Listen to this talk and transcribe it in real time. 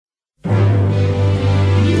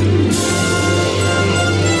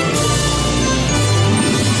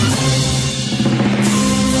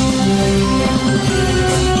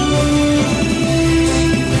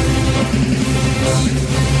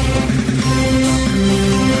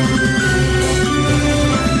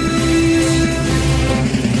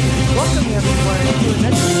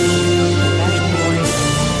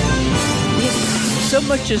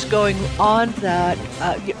is going on that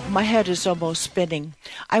my head is almost spinning.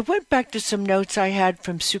 I went back to some notes I had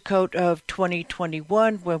from Sukkot of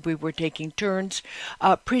 2021 when we were taking turns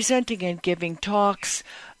presenting and giving talks.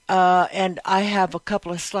 And I have a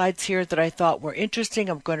couple of slides here that I thought were interesting.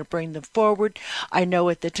 I'm going to bring them forward. I know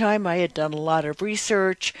at the time I had done a lot of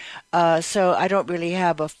research, so I don't really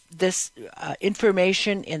have this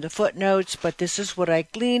information in the footnotes, but this is what I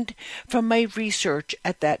gleaned from my research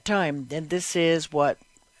at that time. And this is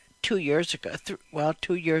 2 years ago.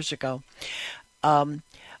 2 years ago.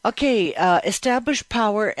 Establish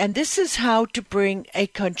power, and this is how to bring a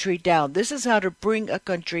country down. This is how to bring a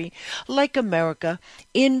country like America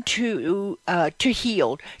into to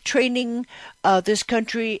heal, training this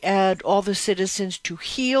country and all the citizens to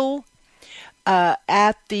heal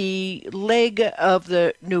at the leg of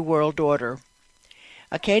the New World Order.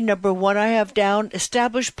 Okay, number one I have down,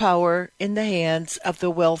 establish power in the hands of the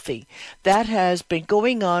wealthy. That has been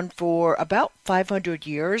going on for about 500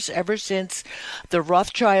 years, ever since the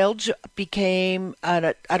Rothschilds became,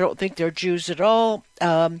 I don't think they're Jews at all.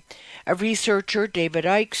 A researcher, David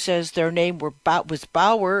Icke, says their name was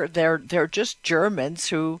Bauer. They're just Germans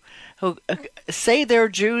who say they're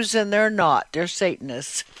Jews and they're not. They're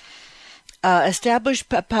Satanists. Establish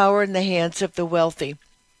power in the hands of the wealthy.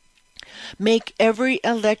 Make every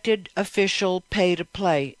elected official pay to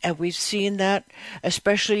play. And we've seen that,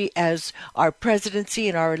 especially as our presidency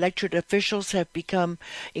and our elected officials have become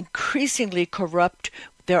increasingly corrupt.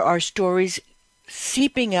 There are stories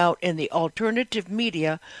seeping out in the alternative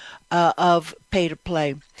media of pay to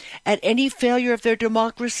play. At any failure of their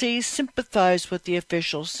democracy, sympathize with the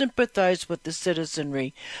officials, sympathize with the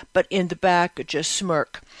citizenry, but in the back just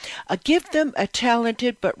smirk. Give them a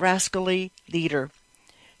talented but rascally leader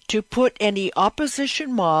to put any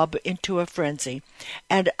opposition mob into a frenzy.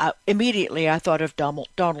 And immediately I thought of Donald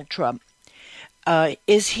Trump.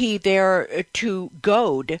 Is he there to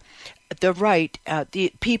goad the right,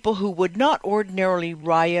 the people who would not ordinarily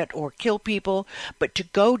riot or kill people, but to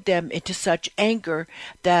goad them into such anger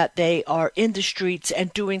that they are in the streets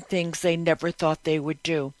and doing things they never thought they would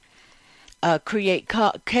do? Create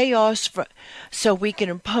chaos so we can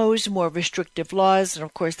impose more restrictive laws. And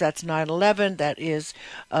of course, that's 9/11. That is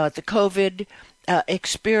the COVID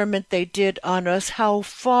experiment they did on us. How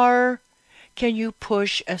far can you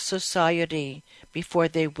push a society before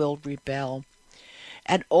they will rebel?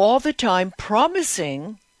 And all the time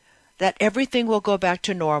promising that everything will go back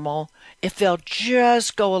to normal if they'll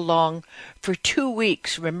just go along for 2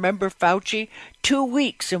 weeks. Remember Fauci? 2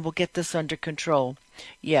 weeks and we'll get this under control.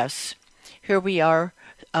 Yes. Here we are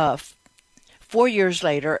 4 years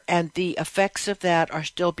later, and the effects of that are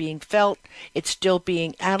still being felt. It's still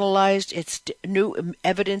being analyzed. New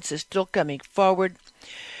evidence is still coming forward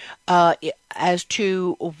as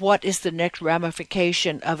to what is the next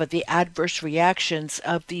ramification of the adverse reactions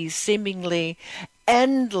of these seemingly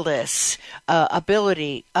endless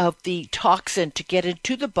ability of the toxin to get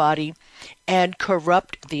into the body and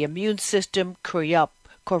corrupt the immune system,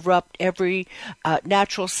 corrupt every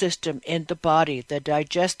natural system in the body, the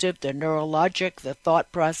digestive, the neurologic, the thought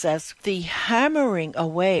process. The hammering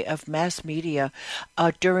away of mass media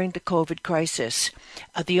during the COVID crisis.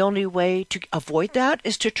 The only way to avoid that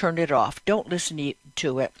is to turn it off. Don't listen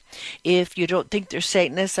to it. If you don't think they're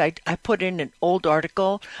Satanists, I put in an old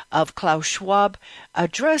article of Klaus Schwab,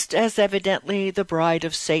 dressed as evidently the bride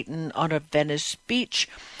of Satan on a Venice beach,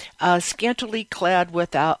 scantily clad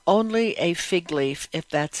without only a fig leaf, if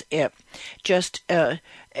that's it. Just a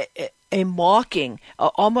mocking,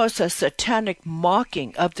 almost a satanic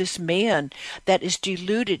mocking of this man that is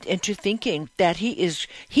deluded into thinking that he is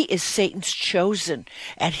Satan's chosen,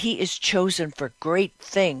 and he is chosen for great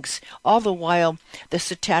things. All the while, the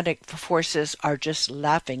satanic forces are just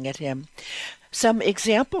laughing at him. Some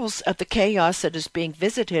examples of the chaos that is being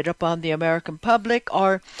visited upon the American public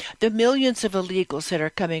are the millions of illegals that are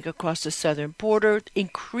coming across the southern border.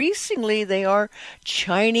 Increasingly, they are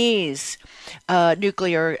Chinese,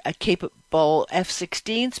 nuclear-capable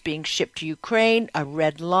F-16s being shipped to Ukraine, a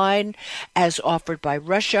red line as offered by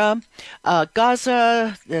Russia.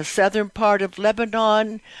 Gaza, the southern part of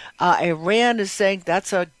Lebanon, Iran is saying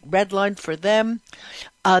that's a red line for them.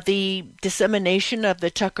 The dissemination of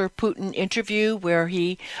the Tucker-Putin interview where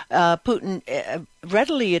Putin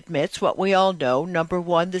readily admits what we all know. Number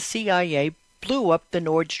one, the CIA blew up the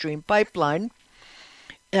Nord Stream pipeline,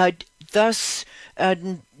 thus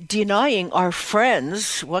denying our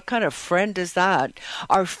friends, what kind of friend is that?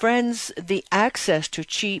 Our friends the access to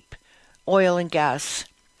cheap oil and gas.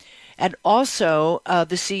 And also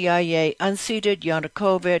the CIA unseated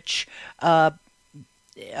Yanukovych,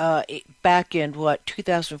 back in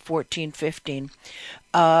 2014-15,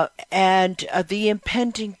 and the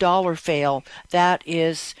impending dollar fail, that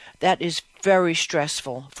is very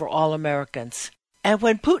stressful for all Americans. And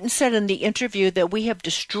when Putin said in the interview that we have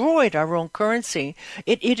destroyed our own currency,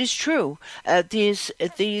 it is true. These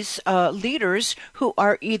leaders who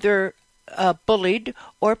are either bullied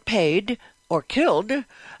or paid or killed,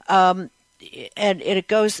 and it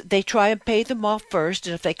goes, they try and pay them off first,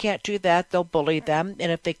 and if they can't do that, they'll bully them,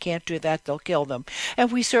 and if they can't do that, they'll kill them.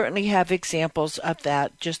 And we certainly have examples of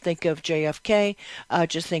that. Just think of JFK,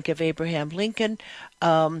 just think of Abraham Lincoln,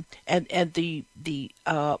 and the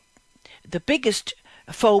biggest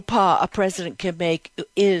faux pas a president can make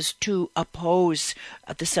is to oppose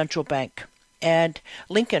the central bank. And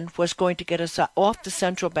Lincoln was going to get us off the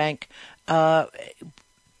central bank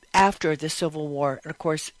after the Civil War. And of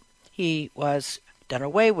course, he was done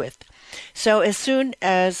away with. So as soon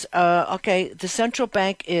as, the central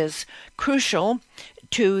bank is crucial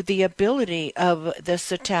to the ability of the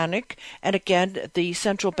satanic, and again,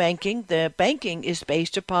 the banking is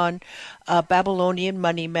based upon Babylonian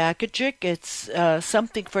money magic. It's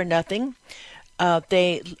something for nothing.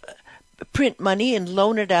 They print money and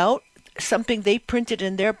loan it out, something they printed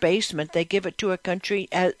in their basement. They give it to a country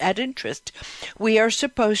at interest. We are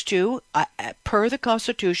supposed to, per the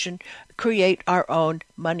Constitution, create our own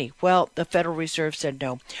money. Well, the Federal Reserve said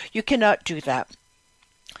no, you cannot do that.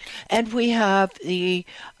 And we have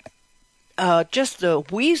just the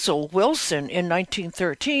weasel Wilson in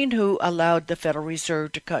 1913, who allowed the Federal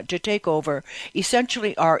Reserve to take over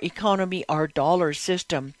essentially our economy, our dollar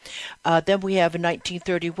system. Then we have in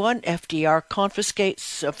 1931, FDR confiscates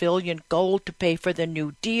civilian gold to pay for the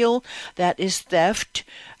New Deal. That is theft.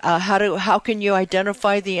 How can you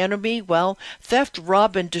identify the enemy? Well, theft,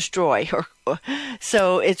 rob, and destroy.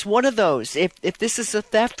 So it's one of those. If this is a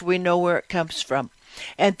theft, we know where it comes from.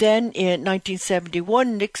 And then in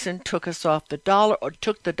 1971, Nixon took the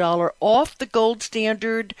dollar off the gold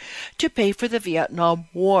standard to pay for the Vietnam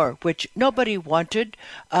War, which nobody wanted.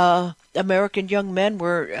 American young men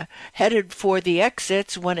were headed for the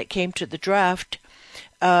exits when it came to the draft.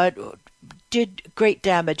 Did great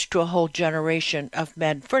damage to a whole generation of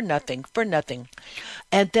men for nothing.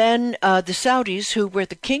 And then the Saudis, who were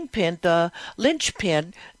the kingpin, the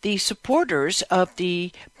linchpin, the supporters of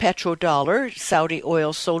the petrodollar, Saudi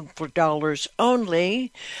oil sold for dollars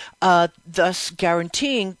only, thus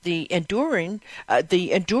guaranteeing the endurance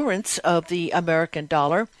of the American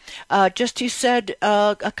dollar. Just he said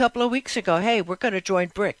a couple of weeks ago, hey, we're going to join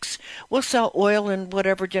BRICS. We'll sell oil in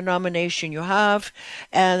whatever denomination you have,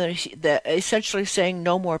 and essentially saying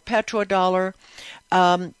no more petrodollar.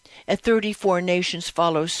 And 34 nations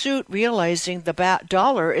follow suit, realizing the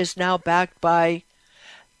dollar is now backed by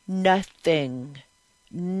nothing.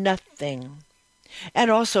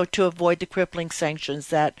 And also to avoid the crippling sanctions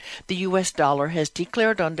that the U.S. dollar has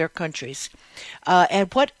declared on their countries.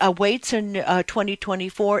 And what awaits in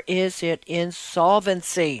 2024 is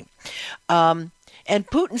insolvency. And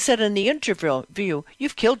Putin said in the interview,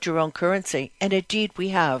 you've killed your own currency. And indeed we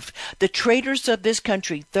have. The traitors of this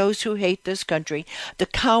country, those who hate this country, the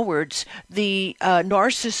cowards, the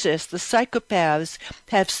narcissists, the psychopaths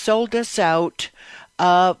have sold us out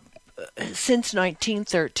since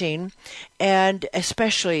 1913, and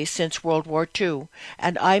especially since World War II.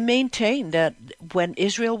 And I maintain that when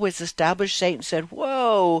Israel was established, Satan said,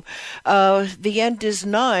 whoa, the end is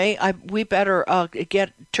nigh. We better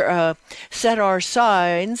set our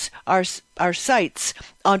sights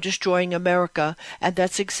on destroying America. And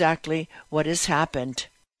that's exactly what has happened.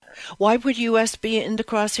 Why would U.S. be in the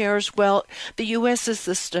crosshairs? Well, the U.S. is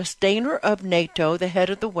the sustainer of NATO, the head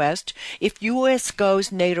of the West. If U.S.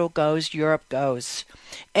 goes, NATO goes, Europe goes.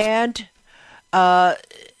 And the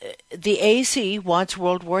AC wants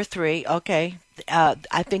World War III. Okay,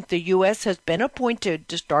 I think the U.S. has been appointed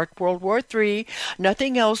to start World War III.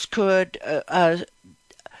 Nothing else could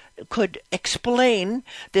explain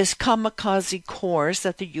this kamikaze course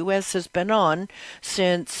that the U.S. has been on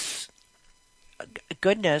since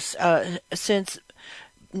since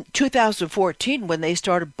 2014 when they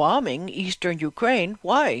started bombing eastern Ukraine.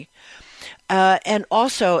 Why? And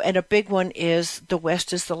a big one is the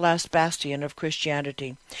West is the last bastion of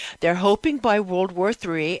Christianity. They're hoping by World War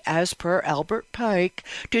III, as per Albert Pike,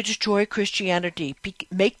 to destroy Christianity,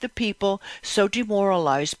 make the people so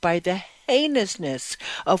demoralized by the heinousness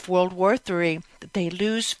of World War III that they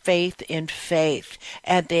lose faith in faith,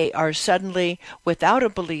 and they are suddenly without a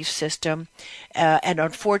belief system. And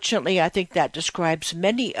unfortunately, I think that describes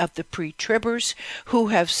many of the pre-tribbers who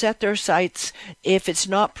have set their sights. If it's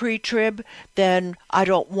not pre-trib, then I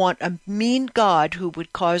don't want a mean God who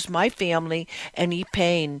would cause my family any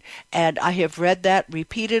pain. And I have read that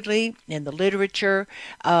repeatedly in the literature.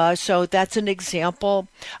 So that's an example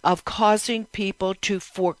of causing people to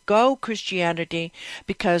forego Christianity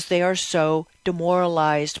because they are so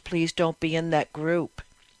demoralized. Please don't be in that group.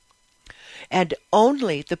 And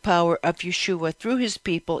only the power of Yeshua through his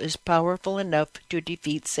people is powerful enough to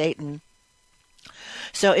defeat Satan.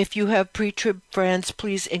 So if you have pre-trib friends,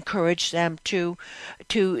 please encourage them to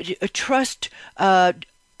trust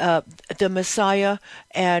the Messiah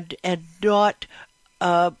and not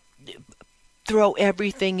throw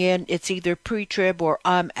everything in. It's either pre-trib or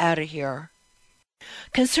I'm out of here.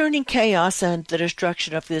 Concerning chaos and the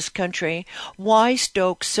destruction of this country, why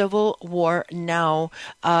stoke civil war now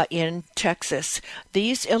in Texas?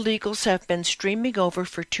 These illegals have been streaming over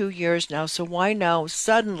for 2 years now, so why now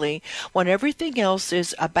suddenly, when everything else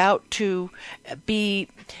is about to be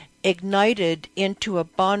ignited into a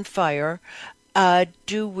bonfire,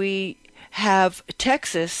 do we have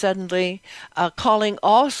Texas suddenly calling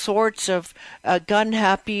all sorts of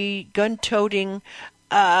gun-happy, gun-toting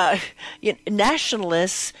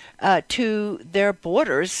nationalists to their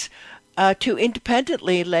borders to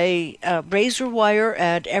independently lay razor wire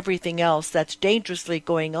and everything else that's dangerously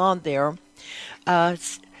going on there.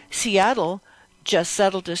 Seattle just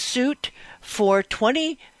settled a suit for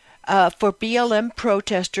for BLM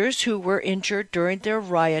protesters who were injured during their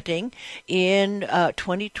rioting in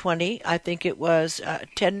 2020. I think it was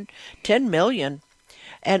 10 million.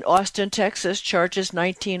 And Austin, Texas charges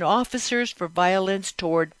 19 officers for violence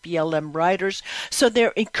toward BLM rioters. So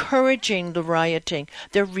they're encouraging the rioting.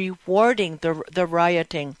 They're rewarding the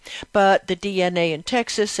rioting. But the DNA in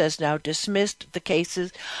Texas has now dismissed the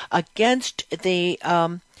cases against the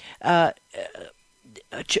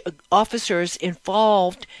officers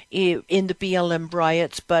involved in the BLM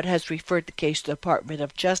riots, but has referred the case to the Department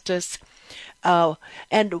of Justice.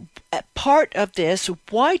 And part of this,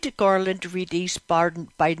 why did Garland release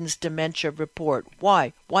Biden's dementia report?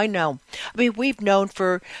 Why? Why now? I mean, we've known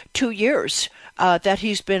for 2 years that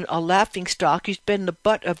he's been a laughingstock. He's been the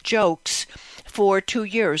butt of jokes for 2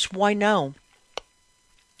 years. Why now?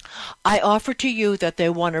 I offer to you that they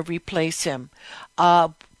want to replace him.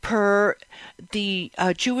 Per the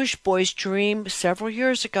Jewish boy's dream several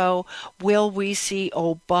years ago, will we see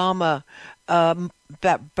Obama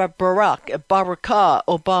Barack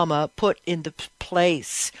Obama put in the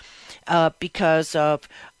place because of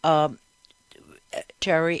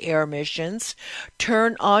military air missions.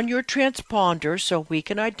 Turn on your transponder so we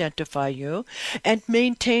can identify you, and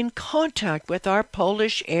maintain contact with our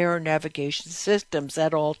Polish air navigation systems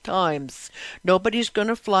at all times. Nobody's going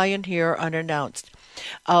to fly in here unannounced,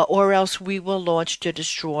 or else we will launch to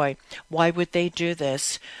destroy. Why would they do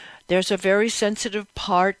this? There's a very sensitive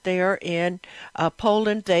part there in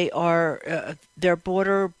Poland. They are their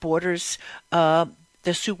borders the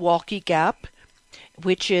Suwalki Gap,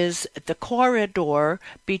 which is the corridor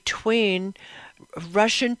between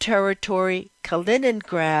Russian territory,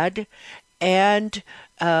 Kaliningrad, and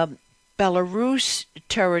Belarus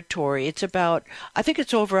territory. It's about, I think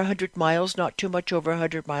it's over 100 miles, not too much over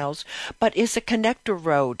 100 miles, but it's a connector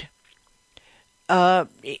road.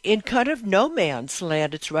 In kind of no man's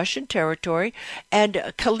land. It's Russian territory, and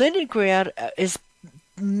Kaliningrad is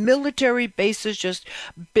military bases, just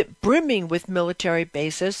brimming with military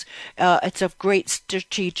bases. It's of great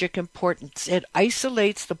strategic importance. It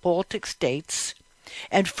isolates the Baltic states,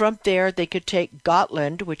 and from there they could take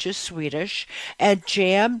Gotland, which is Swedish, and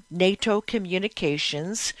jam NATO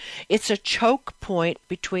communications. It's a choke point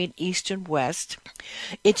between East and West.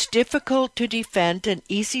 It's difficult to defend and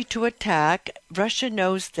easy to attack. Russia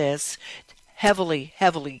knows this.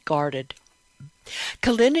 Heavily guarded.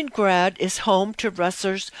 Kaliningrad is home to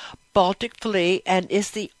Russia's Baltic Fleet and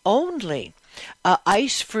is the only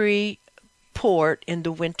ice-free port in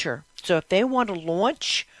the winter. So if they want to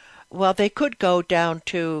launch, well, they could go down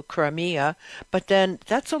to Crimea, but then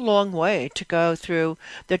that's a long way to go through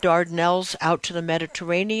the Dardanelles out to the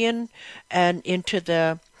Mediterranean and into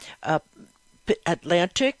the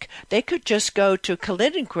Atlantic. They could just go to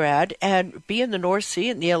Kaliningrad and be in the North Sea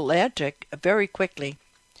and the Atlantic very quickly.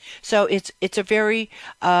 So it's a very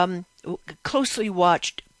closely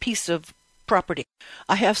watched piece of property.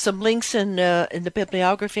 I have some links in the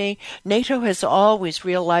bibliography. NATO has always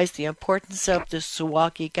realized the importance of the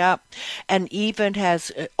Suwalki Gap, and even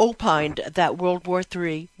has opined that World War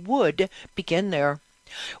III would begin there.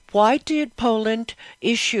 Why did Poland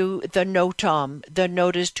issue the NOTAM, the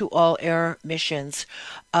Notice to All Air Missions?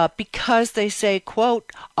 Because they say,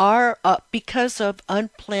 quote, because of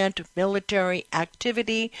unplanned military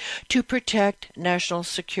activity to protect national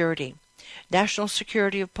security. National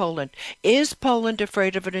security of Poland. Is Poland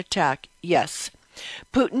afraid of an attack? Yes.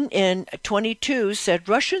 Putin in 22 said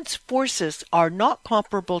Russia's forces are not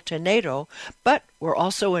comparable to NATO, but we're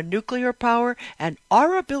also a nuclear power and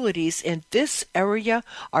our abilities in this area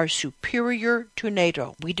are superior to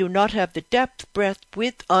NATO. We do not have the depth, breadth,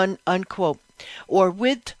 width, unquote, or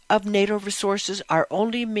width of NATO resources. Our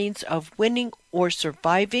only means of winning or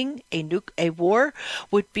surviving a war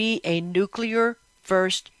would be a nuclear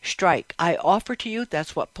first strike. I offer to you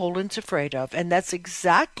that's what Poland's afraid of, and that's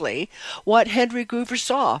exactly what Henry Groover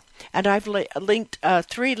saw. And I've linked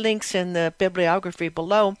 3 links in the bibliography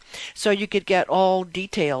below so you could get all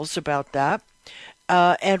details about that.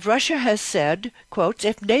 And Russia has said, quotes,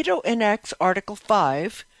 if NATO enacts Article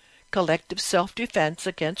 5, collective self-defense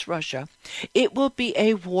against Russia, it will be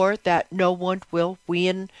a war that no one will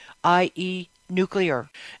win, i.e., nuclear.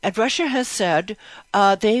 And Russia has said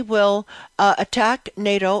they will attack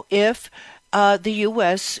NATO if the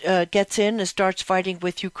U.S. Gets in and starts fighting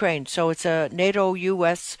with Ukraine. So it's a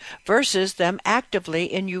NATO-U.S. versus them actively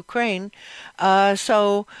in Ukraine.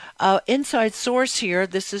 So inside source here,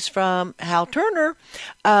 this is from Hal Turner.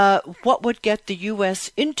 What would get the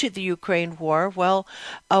U.S. into the Ukraine war? Well,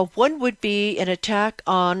 one would be an attack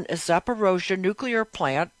on a Zaporozhye nuclear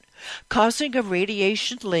plant, causing a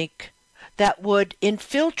radiation leak that would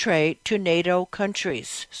infiltrate to NATO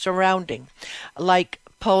countries surrounding, like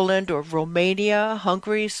Poland or Romania,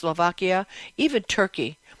 Hungary, Slovakia, even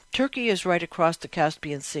Turkey. Turkey is right across the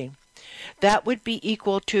Caspian Sea. That would be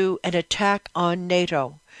equal to an attack on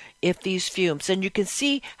NATO if these fumes. And you can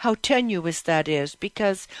see how tenuous that is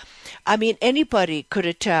because, I mean, anybody could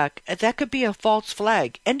attack. That could be a false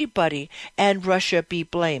flag. Anybody, and Russia be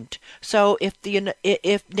blamed. So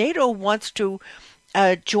if NATO wants to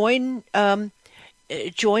join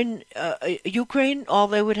Ukraine, all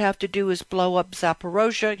they would have to do is blow up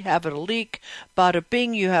Zaporozhye, have it a leak, bada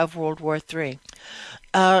bing, you have World War III.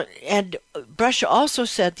 And Russia also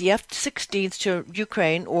said the F-16s to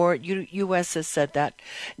Ukraine, or U.S. has said that,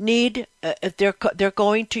 they're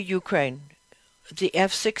going to Ukraine. The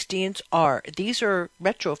F-16s these are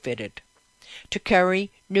retrofitted to carry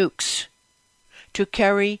nukes, to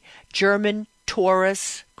carry German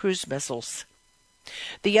Taurus cruise missiles.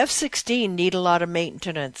 The F-16 need a lot of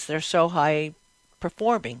maintenance. They're so high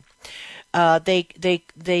performing.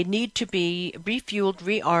 They need to be refueled,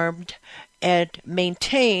 rearmed, and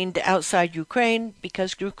maintained outside Ukraine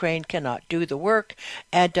because Ukraine cannot do the work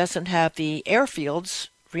and doesn't have the airfields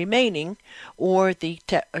remaining or the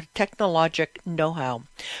technologic know-how.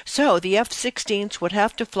 So the F-16s would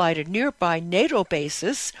have to fly to nearby NATO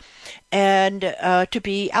bases and to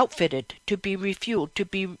be outfitted, to be refueled, to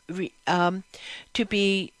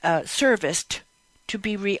be serviced, to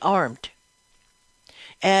be rearmed.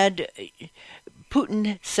 And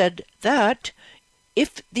Putin said that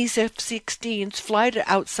if these F-16s fly to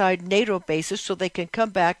outside NATO bases so they can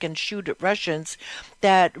come back and shoot at Russians,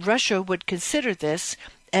 that Russia would consider this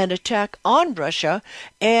an attack on Russia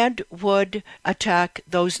and would attack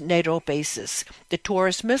those NATO bases. The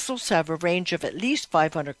Taurus missiles have a range of at least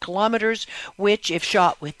 500 kilometers, which, if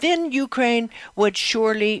shot within Ukraine, would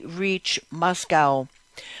surely reach Moscow.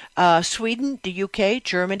 Sweden, the UK,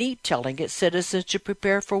 Germany telling its citizens to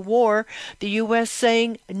prepare for war. The U.S.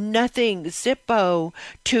 saying nothing, zippo,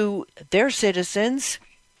 to their citizens.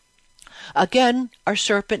 Again, our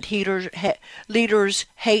serpent leaders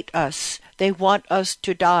hate us. They want us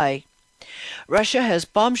to die. Russia has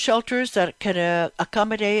bomb shelters that can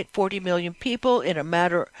accommodate 40 million people in a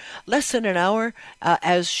matter less than an hour,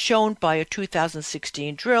 as shown by a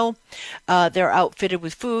 2016 drill. They're outfitted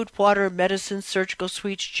with food, water, medicine, surgical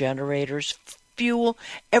suites, generators, fuel,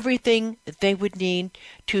 everything they would need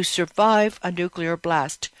to survive a nuclear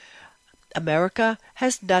blast. America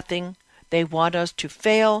has nothing. They want us to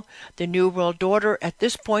fail. The New World Order at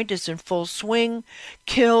this point is in full swing.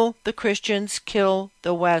 Kill the Christians, kill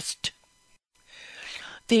the West.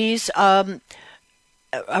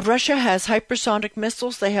 Russia has hypersonic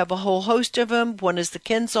missiles. They have a whole host of them. One is the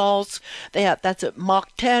Kinzhals. That's at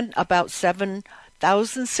Mach 10, about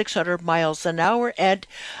 7,600 miles an hour, and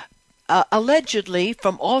allegedly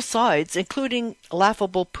from all sides, including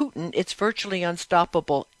laughable Putin, it's virtually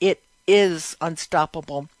unstoppable. It is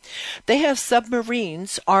unstoppable. They have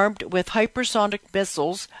submarines armed with hypersonic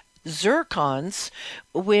missiles, zircons,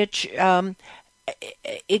 which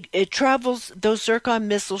it travels, those Zircon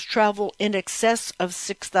missiles travel in excess of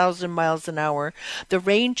 6,000 miles an hour. The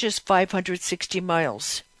range is 560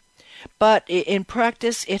 miles. But in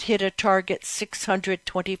practice, it hit a target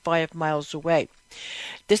 625 miles away.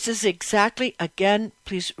 This is exactly, again,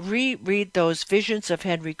 please reread those visions of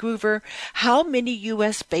Henry Groover. How many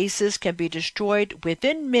U.S. bases can be destroyed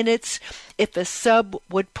within minutes if a sub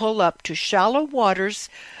would pull up to shallow waters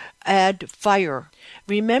and fire?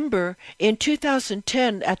 Remember, in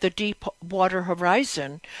 2010 at the Deepwater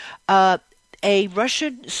Horizon, a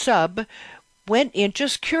Russian sub went in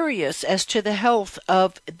just curious as to the health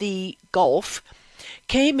of the Gulf,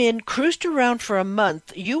 came in, cruised around for a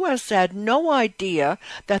month. U.S. had no idea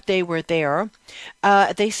that they were there.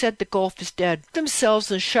 They said the Gulf is dead.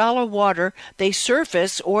 Themselves in shallow water, they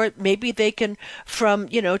surface, or maybe they can, from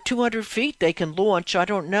 200 feet, they can launch. I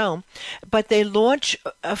don't know, but they launch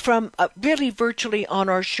from really virtually on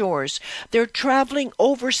our shores. They're traveling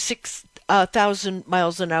over 6,000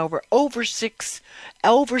 miles an hour, over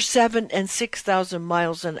 7 and 6,000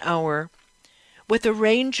 miles an hour, with a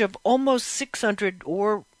range of almost 600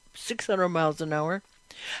 miles an hour.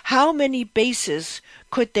 How many bases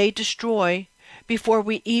could they destroy before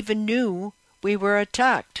we even knew we were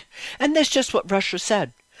attacked? And that's just what Russia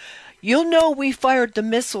said. You'll know we fired the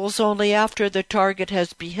missiles only after the target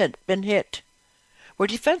has been hit. We're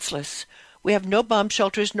defenseless. We have no bomb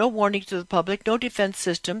shelters, no warning to the public, no defense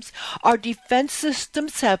systems. Our defense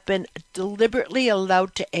systems have been deliberately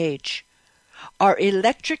allowed to age. Our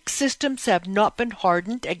electric systems have not been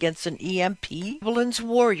hardened against an EMP. Babylon's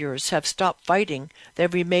warriors have stopped fighting. They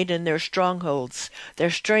remain in their strongholds.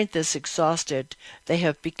 Their strength is exhausted. They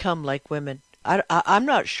have become like women. I'm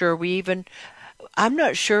not sure we even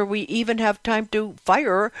have time to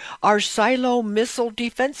fire our silo missile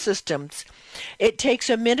defense systems. It takes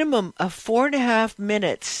a minimum of 4.5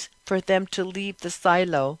 minutes for them to leave the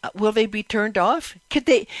silo. Will they be turned off? Could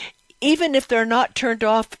they, even if they're not turned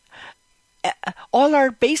off, all our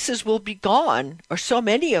bases will be gone, or so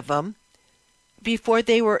many of them, before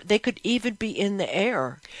they could even be in the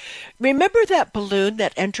air. Remember that balloon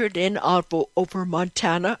that entered in over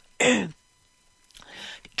Montana,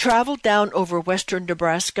 traveled down over western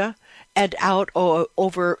Nebraska, and out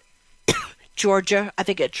over Georgia? I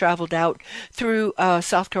think it traveled out through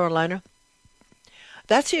South Carolina.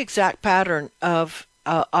 That's the exact pattern of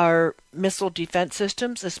our missile defense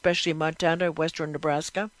systems, especially Montana, western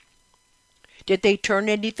Nebraska. Did they turn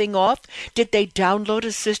anything off? Did they download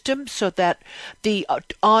a system so that the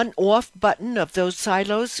on-off button of those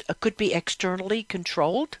silos could be externally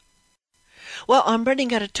controlled? Well, I'm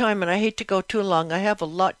running out of time, and I hate to go too long. I have a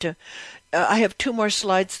lot to... I have 2 more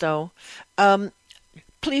slides, though.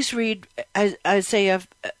 Please read Jeremiah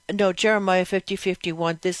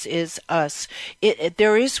 50:51. This is us.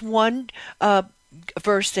 There is one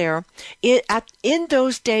verse there. In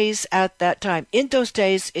those days, at that time. In those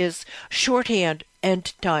days is shorthand,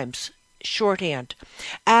 end times. Shorthand.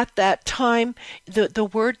 At that time, the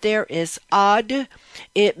word there is ad.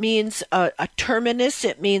 It means a terminus.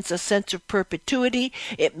 It means a sense of perpetuity.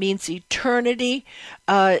 It means eternity.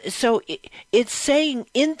 So it's saying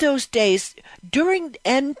in those days, during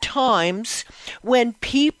end times, when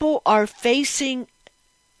people are facing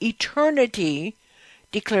eternity,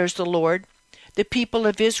 declares the Lord, the people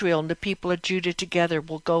of Israel and the people of Judah together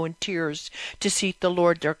will go in tears to seek the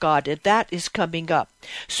Lord their God. And that is coming up.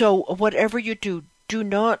 So whatever you do, do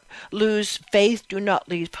not lose faith. Do not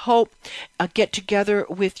lose hope. Get together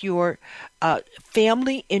with your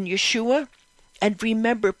family in Yeshua. And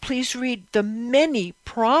remember, please read the many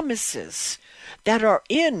promises that are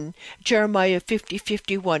in Jeremiah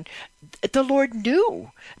 50:51. The Lord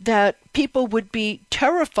knew that people would be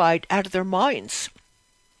terrified out of their minds.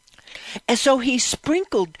 And so he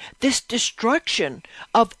sprinkled this destruction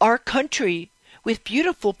of our country with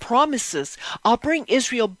beautiful promises. I'll bring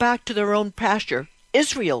Israel back to their own pasture.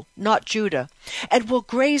 Israel, not Judah. And will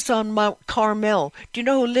graze on Mount Carmel. Do you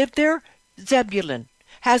know who lived there? Zebulun.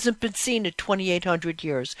 Hasn't been seen in 2,800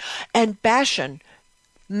 years. And Bashan,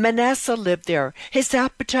 Manasseh lived there. His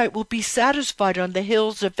appetite will be satisfied on the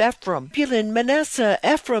hills of Ephraim. Zebulun, Manasseh,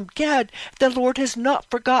 Ephraim, Gad, the Lord has not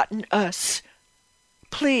forgotten us.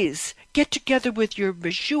 Please, get together with your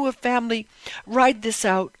Yeshua family, ride this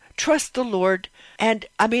out, trust the Lord, and,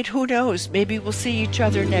 who knows, maybe we'll see each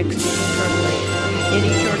other next eternally, in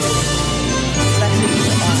eternity. Blessings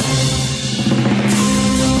to us.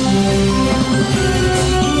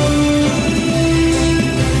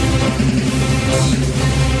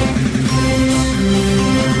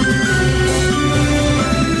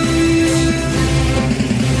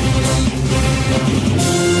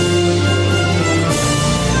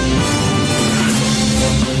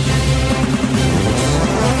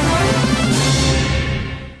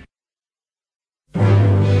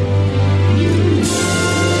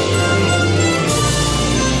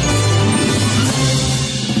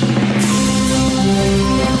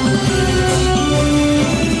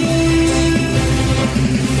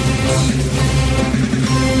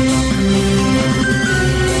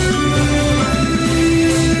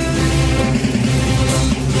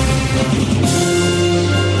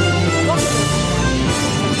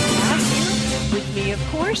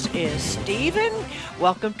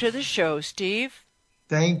 Welcome to the show, Steve.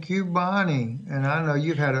 Thank you, Bonnie. And I know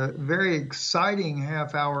you've had a very exciting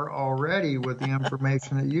half hour already with the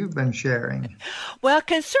information that you've been sharing. Well,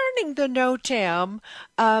 concerning the NOTAM,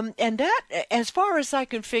 and that, as far as I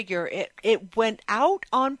can figure, it went out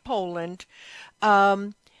on Poland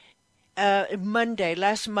um,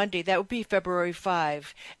 last Monday. That would be February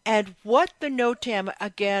 5. And what the NOTAM,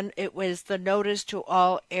 again, it was the notice to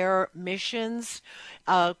all air missions,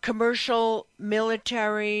 commercial,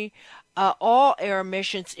 military, all air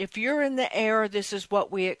missions. If you're in the air, this is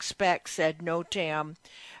what we expect, said NOTAM.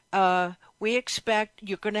 We expect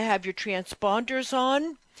you're going to have your transponders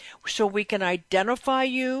on so we can identify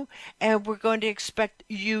you, and we're going to expect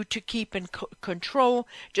you to keep in control.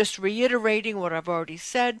 Just reiterating what I've already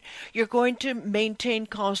said, you're going to maintain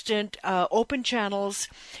constant open channels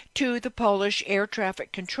to the Polish air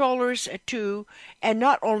traffic controllers, and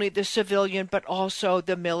not only the civilian but also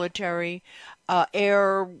the military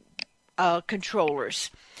air controllers.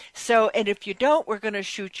 So, and if you don't, we're going to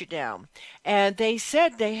shoot you down. And they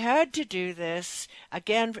said they had to do this,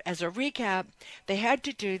 again, as a recap, they had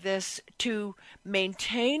to do this to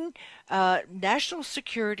maintain national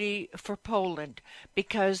security for Poland,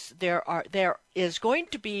 because there is going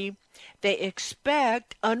to be, they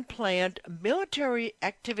expect unplanned military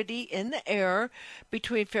activity in the air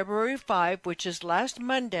between February 5, which is last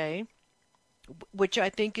Monday, which I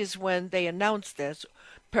think is when they announced this.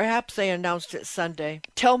 Perhaps they announced it Sunday.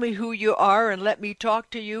 Tell me who you are and let me talk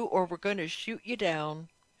to you, or we're going to shoot you down.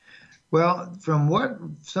 Well, from what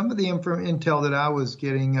some of the intel that I was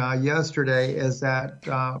getting yesterday is that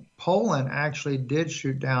Poland actually did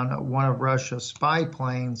shoot down one of Russia's spy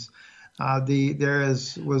planes.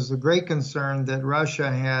 Was a great concern that Russia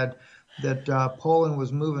had that Poland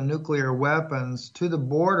was moving nuclear weapons to the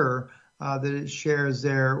border that it shares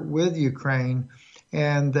there with Ukraine,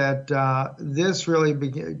 and that this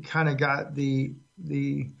really kind of got the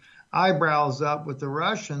eyebrows up with the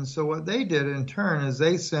Russians. So what they did in turn is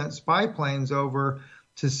they sent spy planes over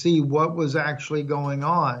to see what was actually going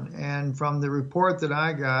on. And from the report that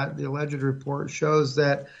I got, the alleged report shows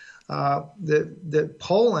that that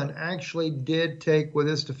Poland actually did take, with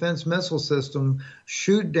its defense missile system,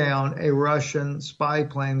 shoot down a Russian spy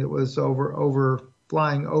plane that was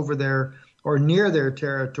flying over there or near their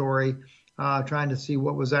territory, trying to see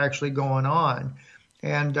what was actually going on.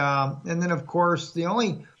 And then, of course, the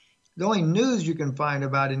only news you can find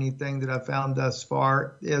about anything that I've found thus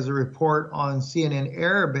far is a report on CNN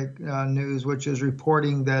Arabic news, which is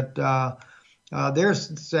reporting that they're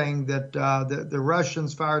saying that the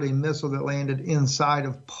Russians fired a missile that landed inside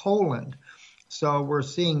of Poland. So we're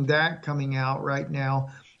seeing that coming out right now.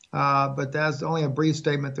 But that's only a brief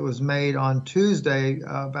statement that was made on Tuesday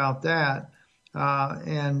about that. But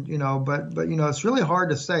it's really hard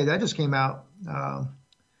to say. That just came out.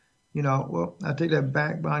 Well, I take that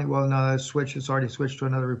back, Bonnie. Well, no, it's already switched to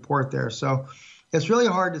another report there. So it's really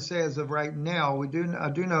hard to say as of right now. I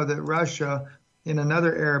do know that Russia, in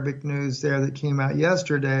another Arabic news there that came out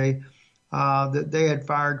yesterday, that they had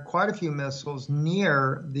fired quite a few missiles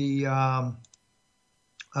near the.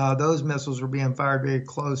 Those missiles were being fired very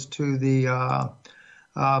close to the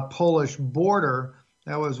Polish border.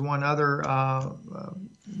 That was one other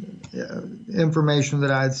information that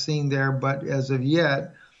I had seen there, but as of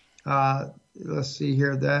yet. Let's see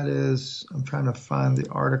here. I'm trying to find the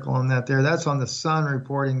article on that there. That's on the Sun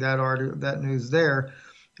reporting that news there.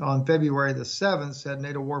 On February the 7th, said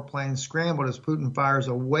NATO warplanes scrambled as Putin fires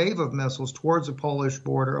a wave of missiles towards the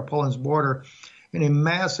Poland's border in a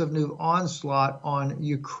massive new onslaught on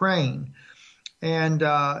Ukraine. And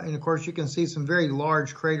of course, you can see some very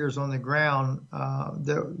large craters on the ground,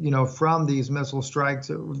 from these missile strikes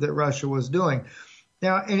that Russia was doing.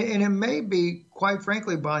 Now, and it may be, quite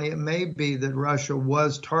frankly, Bonnie, it may be that Russia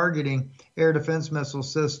was targeting air defense missile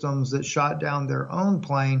systems that shot down their own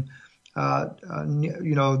plane, that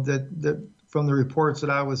from the reports that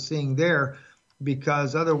I was seeing there,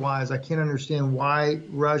 because otherwise I can't understand why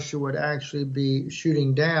Russia would actually be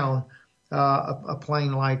shooting down a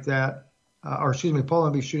plane like that,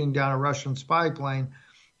 Poland be shooting down a Russian spy plane,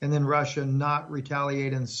 and then Russia not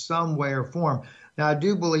retaliate in some way or form. Now, I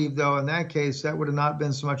do believe, though, in that case, that would have not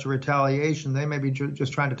been so much a retaliation. They may be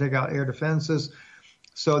just trying to take out air defenses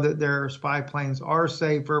so that their spy planes are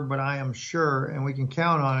safer. But I am sure, and we can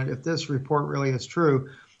count on it, if this report really is true,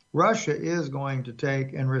 Russia is going to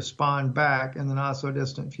take and respond back in the not so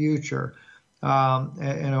distant future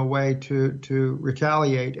in a way to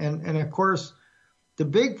retaliate. And of course, the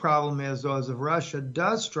big problem is, though, is if Russia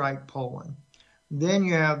does strike Poland, then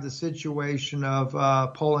you have the situation of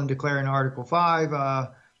Poland declaring Article 5,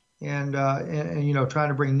 and trying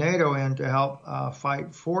to bring NATO in to help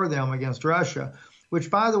fight for them against Russia. Which,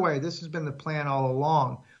 by the way, this has been the plan all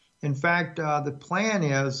along. In fact, the plan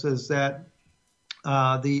is that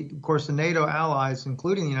of course, the NATO allies,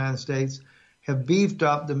 including the United States, have beefed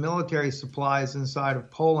up the military supplies inside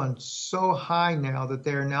of Poland so high now that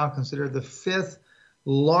they are now considered the fifth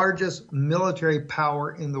largest military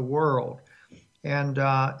power in the world. And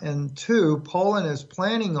two, Poland is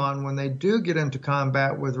planning on, when they do get into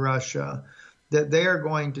combat with Russia, that they are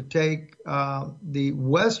going to take the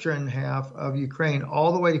western half of Ukraine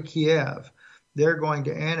all the way to Kiev. They're going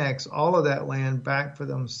to annex all of that land back for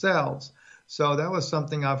themselves. So that was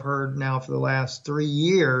something I've heard now for the last 3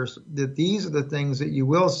 years, that these are the things that you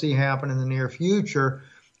will see happen in the near future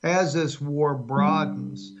as this war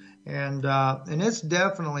broadens. And it's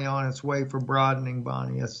definitely on its way for broadening,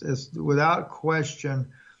 Bonnie. It's without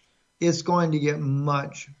question, it's going to get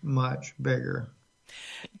much, much bigger.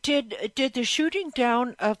 Did the shooting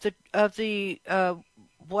down of the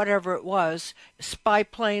whatever it was, spy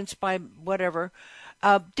plane, spy whatever,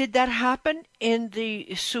 did that happen in the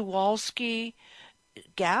Suwalski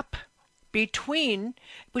gap between,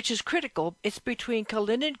 which is critical? It's between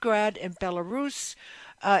Kaliningrad and Belarus,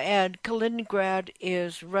 and Kaliningrad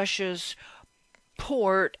is Russia's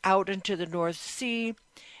port out into the North Sea,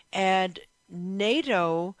 and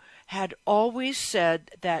NATO had always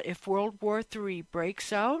said that if World War III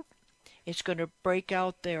breaks out, it's going to break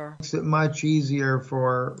out there. Makes it much easier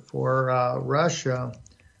for Russia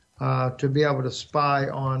to be able to spy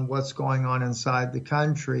on what's going on inside the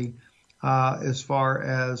country as far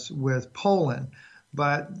as with Poland.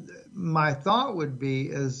 But my thought would be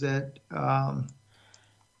is that,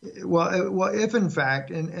 if in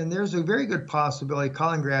fact, and there's a very good possibility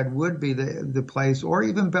Kaliningrad would be the place, or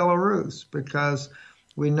even Belarus, because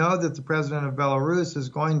we know that the president of Belarus is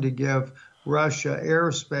going to give Russia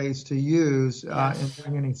airspace to use in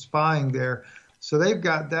doing any spying there. So they've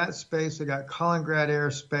got that space. They got Kaliningrad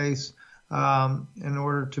airspace in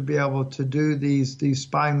order to be able to do these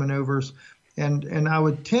spy maneuvers. And I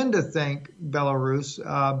would tend to think Belarus,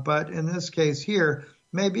 but in this case here,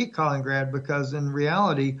 maybe Kaliningrad, because in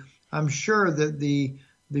reality, I'm sure that the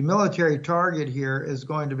military target here is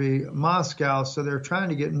going to be Moscow. So they're trying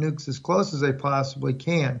to get nukes as close as they possibly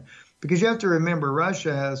can. Because you have to remember,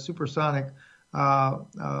 Russia has supersonic,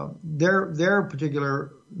 their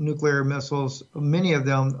particular nuclear missiles, many of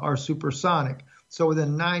them are supersonic. So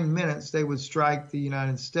within 9 minutes, they would strike the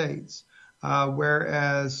United States,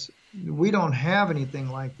 whereas we don't have anything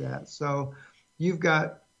like that. So you've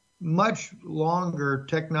got much longer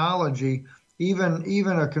technology. Even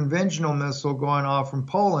a conventional missile going off from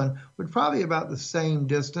Poland would probably about the same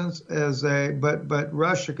distance as but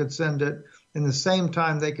Russia could send it in the same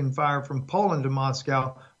time they can fire from Poland to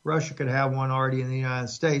Moscow. Russia could have one already in the United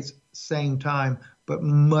States, same time, but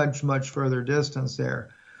much, much further distance there.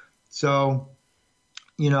 So,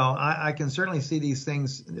 I can certainly see these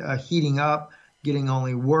things heating up, getting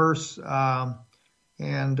only worse. You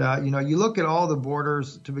look at all the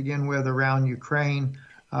borders to begin with around Ukraine,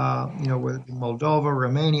 with Moldova,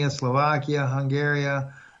 Romania, Slovakia, Hungary,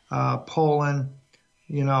 Poland,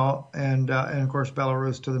 and of course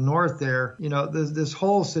Belarus to the north there. This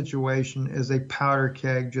whole situation is a powder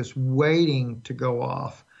keg just waiting to go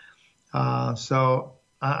off. So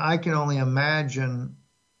I can only imagine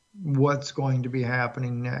what's going to be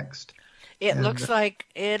happening next. It looks like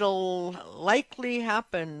it'll likely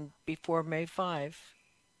happen before May 5.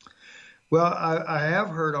 Well, I have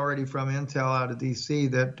heard already from Intel out of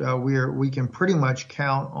DC that we can pretty much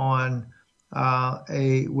count on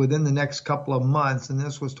within the next couple of months, and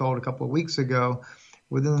this was told a couple of weeks ago,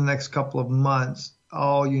 within the next couple of months,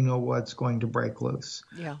 what's going to break loose.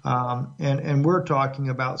 Yeah. And we're talking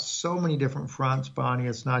about so many different fronts, Bonnie,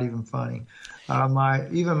 it's not even funny. My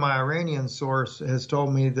Iranian source has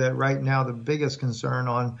told me that right now the biggest concern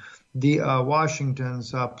on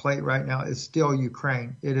Washington's plate right now is still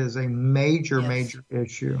Ukraine. It is a major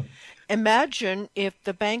issue. Imagine if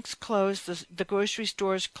the banks close, the grocery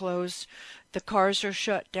stores close, the cars are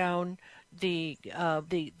shut down, the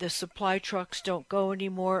supply trucks don't go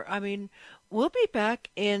anymore. I mean, we'll be back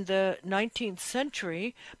in the 19th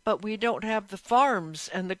century, but we don't have the farms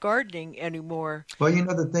and the gardening anymore. Well,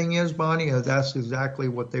 the thing is, Bonnie, that's exactly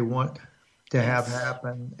what they want to have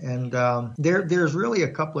happen. And there's really a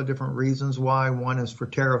couple of different reasons why. One is for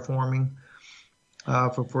terraforming,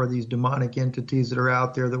 for these demonic entities that are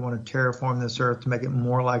out there that want to terraform this earth to make it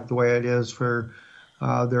more like the way it is for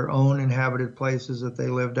their own inhabited places that they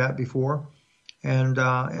lived at before. And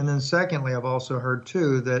then secondly, I've also heard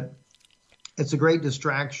too that it's a great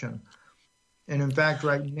distraction And in fact,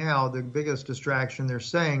 right now, the biggest distraction they're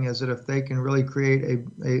saying is that if they can really create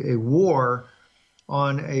a war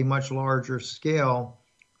on a much larger scale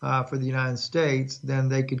for the United States, then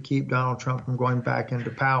they could keep Donald Trump from going back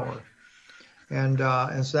into power. And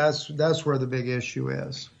so that's where the big issue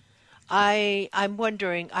is. I'm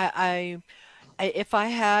wondering. If I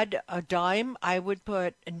had a dime, I would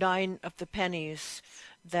put 9 of the pennies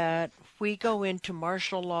that we go into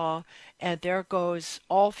martial law, and there goes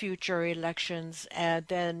all future elections, and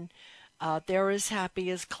then they're as happy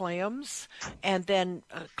as clams. And then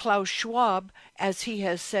Klaus Schwab, as he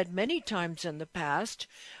has said many times in the past,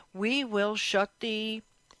 we will shut the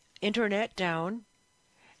internet down,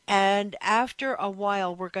 and after a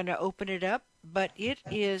while, we're going to open it up, but it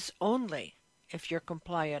is only if you're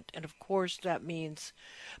compliant. And of course, that means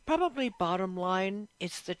probably bottom line,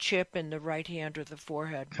 it's the chip in the right hand or the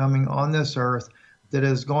forehead. Coming on this earth that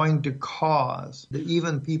is going to cause that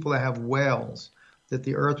even people that have wells, that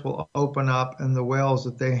the earth will open up and the wells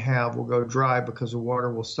that they have will go dry because the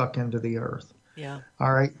water will suck into the earth. Yeah.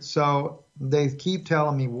 All right. So they keep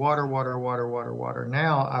telling me water, water, water, water, water.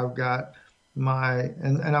 Now I've got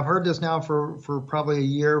and I've heard this now for probably a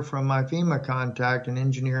year from my FEMA contact, an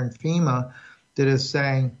engineer in FEMA, that is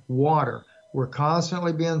saying water. We're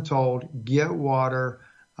constantly being told, get water,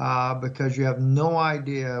 because you have no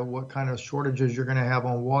idea what kind of shortages you're going to have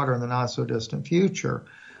on water in the not so distant future.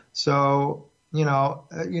 So,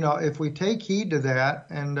 if we take heed to that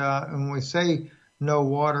and we say no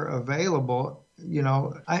water available,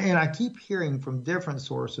 and I keep hearing from different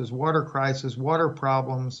sources, water crisis, water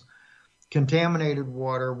problems, contaminated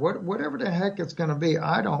water, whatever the heck it's going to be,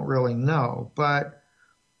 I don't really know, but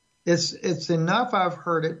it's enough. I've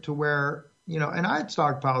heard it to where, and I'd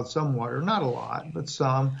stockpiled some water, not a lot, but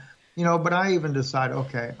some, but I even decided,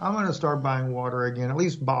 okay, I'm going to start buying water again, at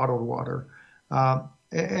least bottled water.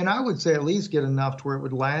 And I would say at least get enough to where it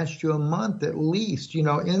would last you a month at least,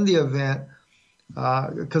 in the event,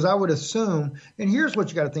 because I would assume, and here's what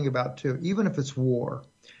you got to think about too, even if it's war.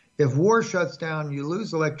 If war shuts down, you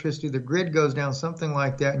lose electricity, the grid goes down, something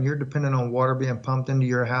like that, and you're dependent on water being pumped into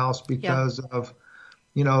your house because of,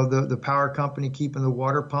 the power company keeping the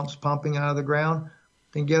water pumps pumping out of the ground,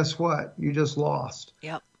 then guess what? You just lost.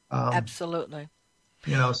 Yep. Absolutely.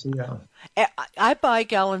 So yeah. I buy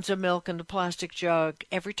gallons of milk in the plastic jug.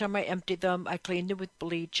 Every time I empty them, I clean them with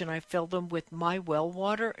bleach and I fill them with my well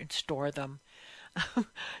water and store them. That's a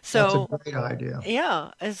So, great idea.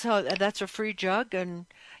 yeah, and so that's a free jug, and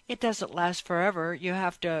it doesn't last forever. You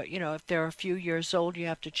have to, if they're a few years old, you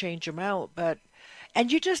have to change them out,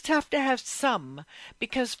 and you just have to have some,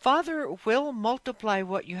 because Father will multiply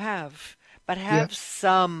what you have, but Yeah. have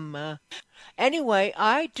some. Anyway,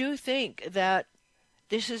 I do think that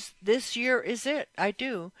this year is it. I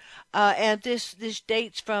do, and this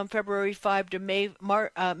dates from February 5 to May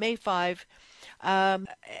 5,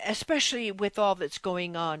 especially with all that's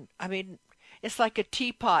going on. I mean, it's like a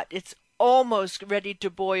teapot. It's almost ready to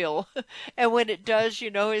boil, and when it does,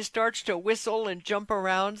 it starts to whistle and jump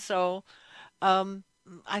around. So,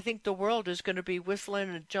 I think the world is going to be whistling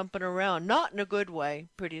and jumping around, not in a good way,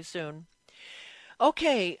 pretty soon.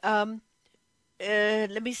 Okay,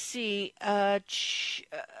 let me see.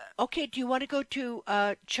 Okay, do you want to go to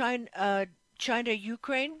China,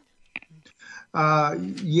 Ukraine?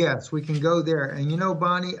 Yes, we can go there. And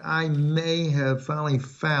Bonnie, I may have finally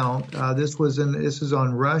found this is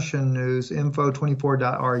on Russian news,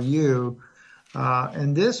 info24.ru.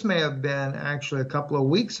 And this may have been actually a couple of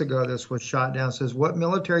weeks ago. This was shot down. It says what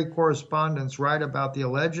military correspondents write about the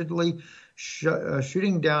allegedly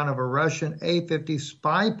shooting down of a Russian A-50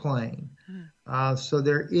 spy plane. So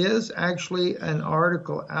there is actually an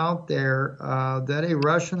article out there that a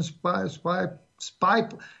Russian spy.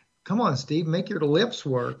 Come on, Steve, make your lips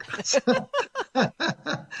work.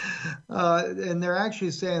 And they're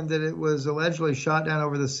actually saying that it was allegedly shot down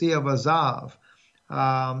over the Sea of Azov.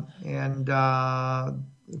 And of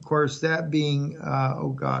course, that being, oh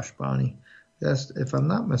gosh, Bonnie, if I'm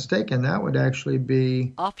not mistaken, that would actually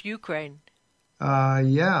be off Ukraine.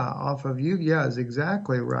 Yeah, off of you. Yeah, is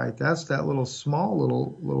exactly right. That's that small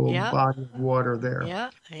little Yeah, body of water there.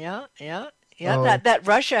 yeah. That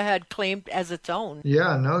Russia had claimed as its own.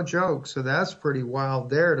 Yeah, no joke. So that's pretty wild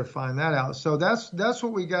there to find that out. So that's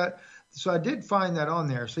what we got. So I did find that on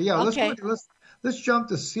there. So yeah, Okay. let's jump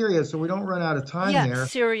to Syria so we don't run out of time Yeah, there.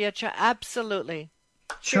 Syria, absolutely.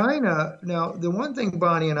 China, now the one thing,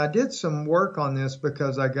 Bonnie, and I did some work on this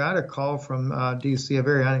because I got a call from DC, a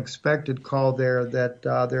very unexpected call there, that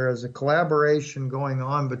there is a collaboration going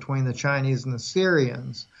on between the Chinese and the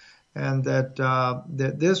Syrians, and that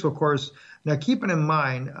this, of course, now keeping in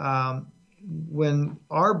mind, when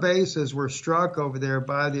our bases were struck over there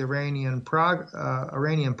by the Iranian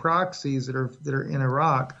proxies that are in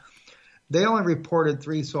Iraq, they only reported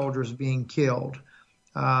 3 soldiers being killed.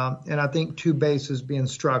 And I think 2 bases being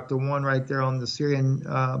struck, the one right there on the Syrian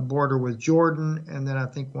border with Jordan, and then I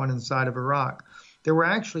think one inside of Iraq. There were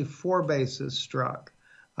actually 4 bases struck.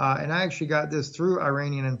 And I actually got this through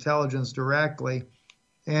Iranian intelligence directly,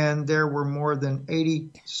 and there were more than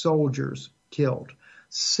 80 soldiers killed.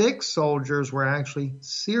 6 soldiers were actually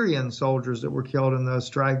Syrian soldiers that were killed in those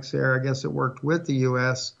strikes there. I guess it worked with the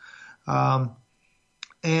U.S.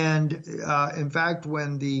 In fact,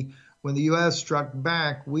 when the U.S. struck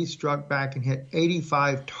back, we struck back and hit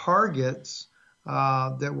 85 targets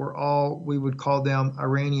that were all, we would call them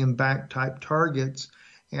Iranian-backed type targets.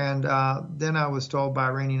 And then I was told by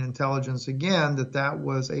Iranian intelligence again that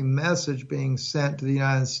was a message being sent to the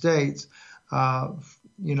United States, or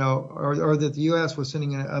that the U.S. was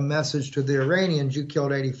sending a message to the Iranians: you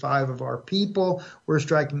killed 85 of our people, we're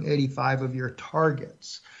striking 85 of your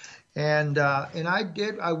targets. And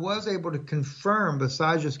I was able to confirm,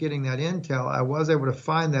 besides just getting that intel, I was able to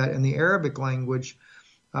find that in the Arabic language,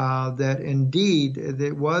 that indeed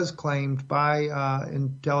it was claimed by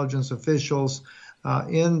intelligence officials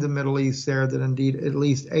in the Middle East there that indeed at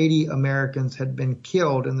least 80 Americans had been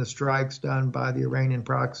killed in the strikes done by the Iranian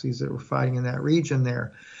proxies that were fighting in that region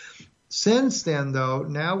there. Since then, though,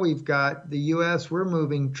 now we've got the U.S., we're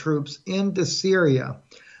moving troops into Syria.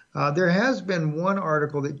 There has been one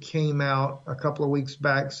article that came out a couple of weeks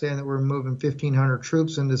back saying that we're moving 1,500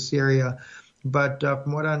 troops into Syria. But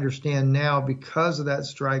from what I understand now, because of that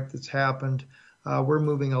strike that's happened, we're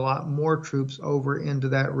moving a lot more troops over into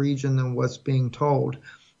that region than what's being told.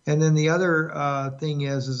 And then the other thing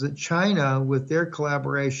is that China, with their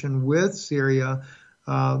collaboration with Syria,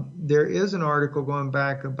 there is an article going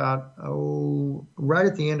back about, right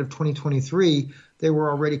at the end of 2023, they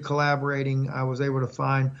were already collaborating, I was able to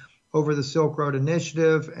find, over the Silk Road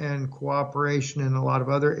Initiative and cooperation in a lot of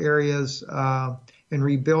other areas, in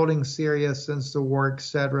rebuilding Syria since the war,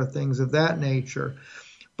 etc., things of that nature.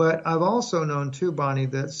 But I've also known too, Bonnie,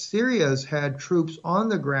 that Syria's had troops on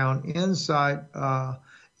the ground inside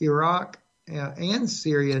Iraq and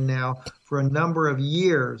Syria now for a number of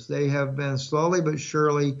years. They have been slowly but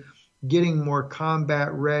surely getting more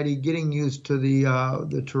combat ready, getting used to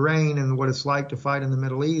the terrain and what it's like to fight in the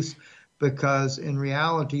Middle East, because in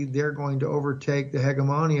reality, they're going to overtake the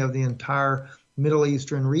hegemony of the entire Middle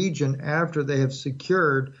Eastern region after they have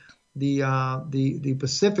secured the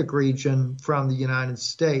Pacific region from the United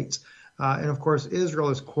States. And of course, Israel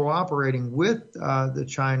is cooperating with the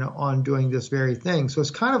China on doing this very thing. So it's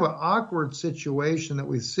kind of an awkward situation that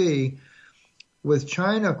we see with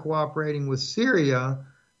China cooperating with Syria,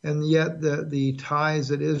 and yet the ties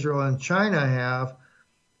that Israel and China have.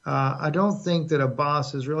 I don't think that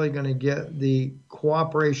Abbas is really going to get the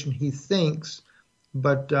cooperation he thinks,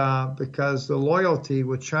 but because the loyalty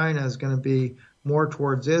with China is going to be more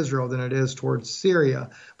towards Israel than it is towards Syria.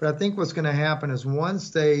 But I think what's going to happen is once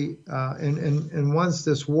they and once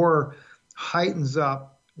this war heightens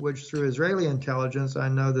up, which through Israeli intelligence, I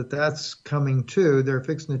know that that's coming too. They're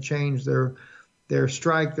fixing to change their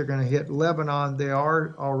strike. They're going to hit Lebanon. They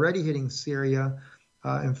are already hitting Syria.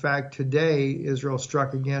 In fact, today, Israel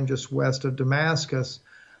struck again just west of Damascus.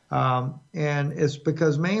 And it's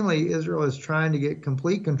because mainly Israel is trying to get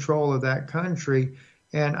complete control of that country.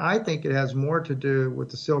 And I think it has more to do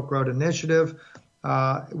with the Silk Road Initiative,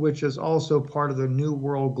 which is also part of the New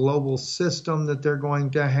World global system that they're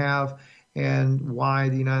going to have, and why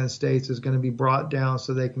the United States is going to be brought down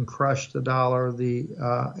so they can crush the dollar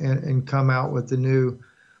and come out with the new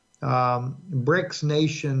BRICS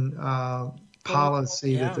nation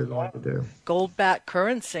policy that they're going to do. Gold-backed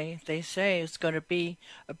currency, they say, is going to be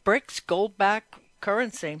a BRICS gold-backed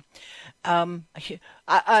currency.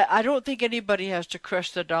 I don't think anybody has to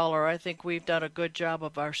crush the dollar. I think we've done a good job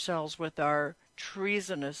of ourselves with our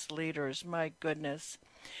treasonous leaders. My goodness.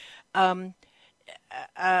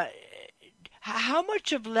 How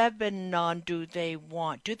much of Lebanon do they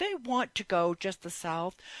want? Do they want to go just the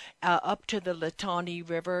south, up to the Litani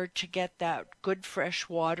River to get that good fresh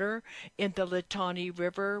water in the Litani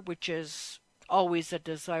River, which is always a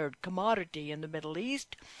desired commodity in the Middle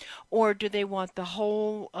East? Or do they want the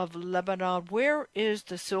whole of Lebanon? Where is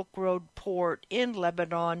the Silk Road port in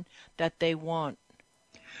Lebanon that they want?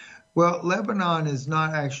 Well, Lebanon is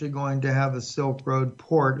not actually going to have a Silk Road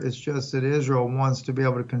port. It's just that Israel wants to be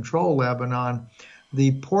able to control Lebanon.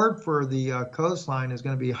 The port for the coastline is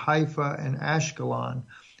going to be Haifa and Ashkelon,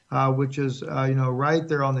 which is right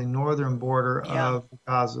there on the northern border of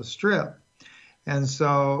Gaza Strip. And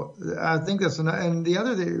so I think that's and the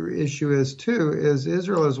other issue is too is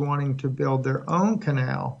Israel is wanting to build their own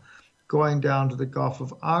canal going down to the Gulf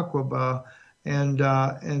of Aqaba, and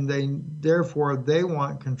they therefore they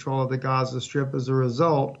want control of the Gaza Strip as a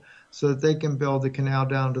result, so that they can build the canal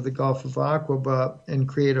down to the Gulf of Aqaba and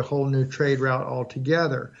create a whole new trade route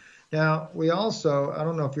altogether. Now, we also, I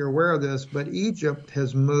don't know if you're aware of this, but Egypt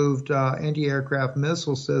has moved anti-aircraft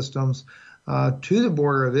missile systems to the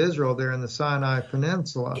border of Israel there in the Sinai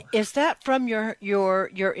Peninsula. Is that from your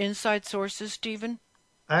inside sources, Stephen?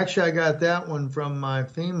 Actually, I got that one from my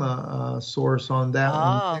FEMA source on that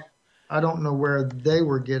one. Ah. I don't know where they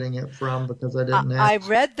were getting it from because I I, didn't I ask.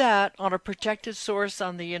 read that on a protected source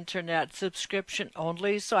on the internet, subscription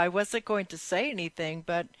only, so I wasn't going to say anything.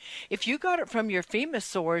 But if you got it from your FEMA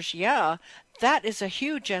source, yeah, that is a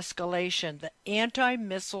huge escalation. The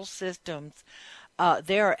anti-missile systems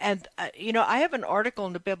there, and I have an article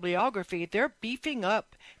in the bibliography. They're beefing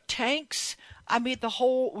up tanks. I mean, the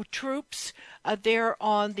whole troops there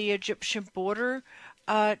on the Egyptian border.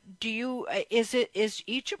 Is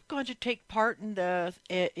Egypt going to take part in the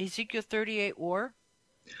Ezekiel 38 war?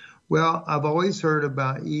 Well, I've always heard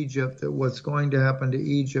about Egypt that what's going to happen to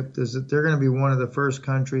Egypt is that they're going to be one of the first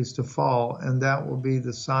countries to fall, and that will be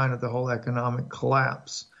the sign of the whole economic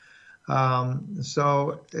collapse.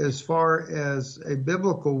 So as far as a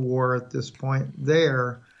biblical war at this point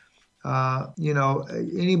there,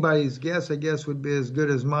 anybody's guess, I guess, would be as good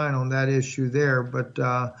as mine on that issue there. But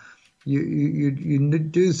you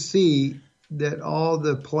do see that all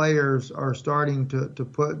the players are starting to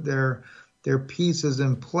put their pieces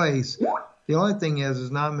in place. The only thing is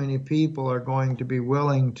not many people are going to be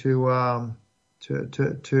willing to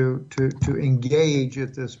engage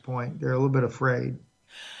at this point. They're a little bit afraid.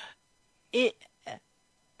 It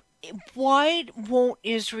Why won't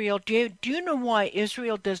Israel, do you know why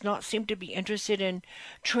Israel does not seem to be interested in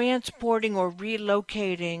transporting or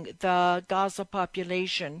relocating the Gaza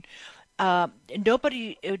population?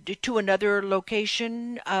 Nobody to another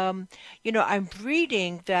location. I'm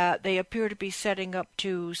reading that they appear to be setting up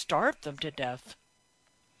to starve them to death.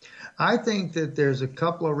 I think that there's a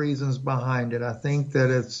couple of reasons behind it. I think that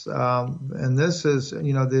it's, and this is,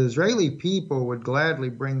 the Israeli people would gladly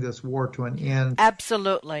bring this war to an end.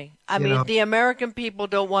 Absolutely. I You mean, know, the American people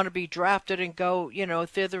don't want to be drafted and go,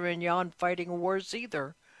 thither and yon fighting wars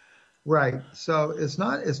either. right. So it's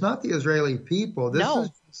not the Israeli people. This is No,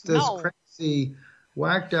 just this no. crazy,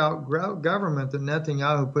 whacked out government that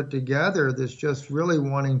Netanyahu put together that's just really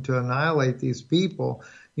wanting to annihilate these people.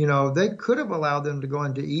 They could have allowed them to go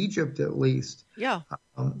into Egypt at least. Yeah,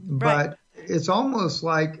 right. But it's almost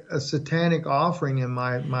like a satanic offering in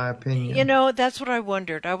my opinion. That's what I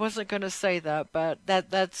wondered. I wasn't going to say that, but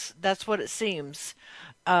that's what it seems.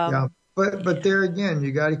 Yeah. Um, But there again,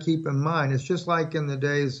 you got to keep in mind, it's just like in the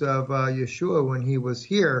days of Yeshua when he was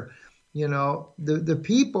here. The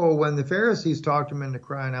people, when the Pharisees talked him into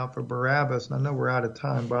crying out for Barabbas, and I know we're out of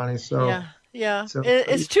time, Bonnie. So, yeah, yeah. so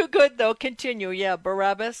It's too good though. Continue. Yeah,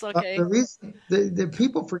 Barabbas. the Okay. reason the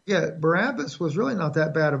people forget Barabbas was really not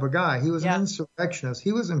that bad of a guy. He was an Yeah, insurrectionist.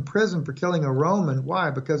 He was in prison for killing a Roman.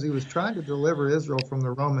 Why? Because he was trying to deliver Israel from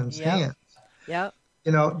the Romans' yep, hands. yep,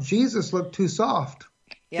 Jesus looked too soft.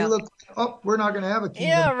 He yep. looked like, oh, we're not going to have a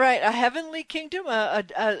Yeah, kingdom. right. A heavenly kingdom,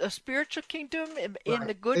 a spiritual kingdom in Right.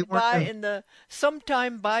 the They weren't goodbye, going to. in the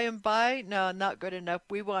sometime by and by. No, not good enough.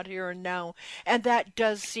 We want here and now. And that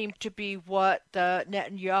does seem to be what the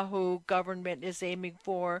Netanyahu government is aiming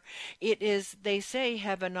for. It is, they say,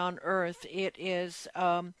 heaven on earth. It is,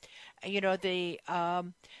 the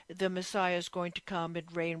Messiah is going to come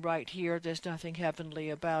and reign right here. There's nothing heavenly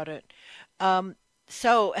about it. Um,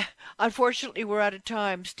 so, unfortunately, we're out of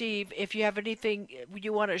time. Steve, if you have anything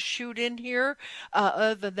you want to shoot in here,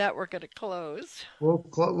 other than that, we're going to close. We'll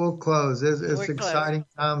close. It's We're close. exciting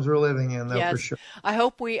times we're living in, though, for Yes, sure. I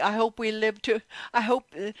hope we live to. I hope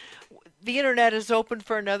the internet is open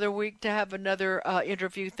for another week to have another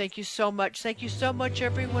interview. Thank you so much. Thank you so much,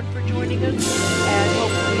 everyone, for joining us, and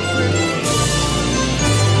hopefully we'll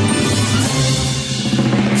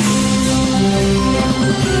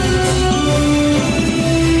see you.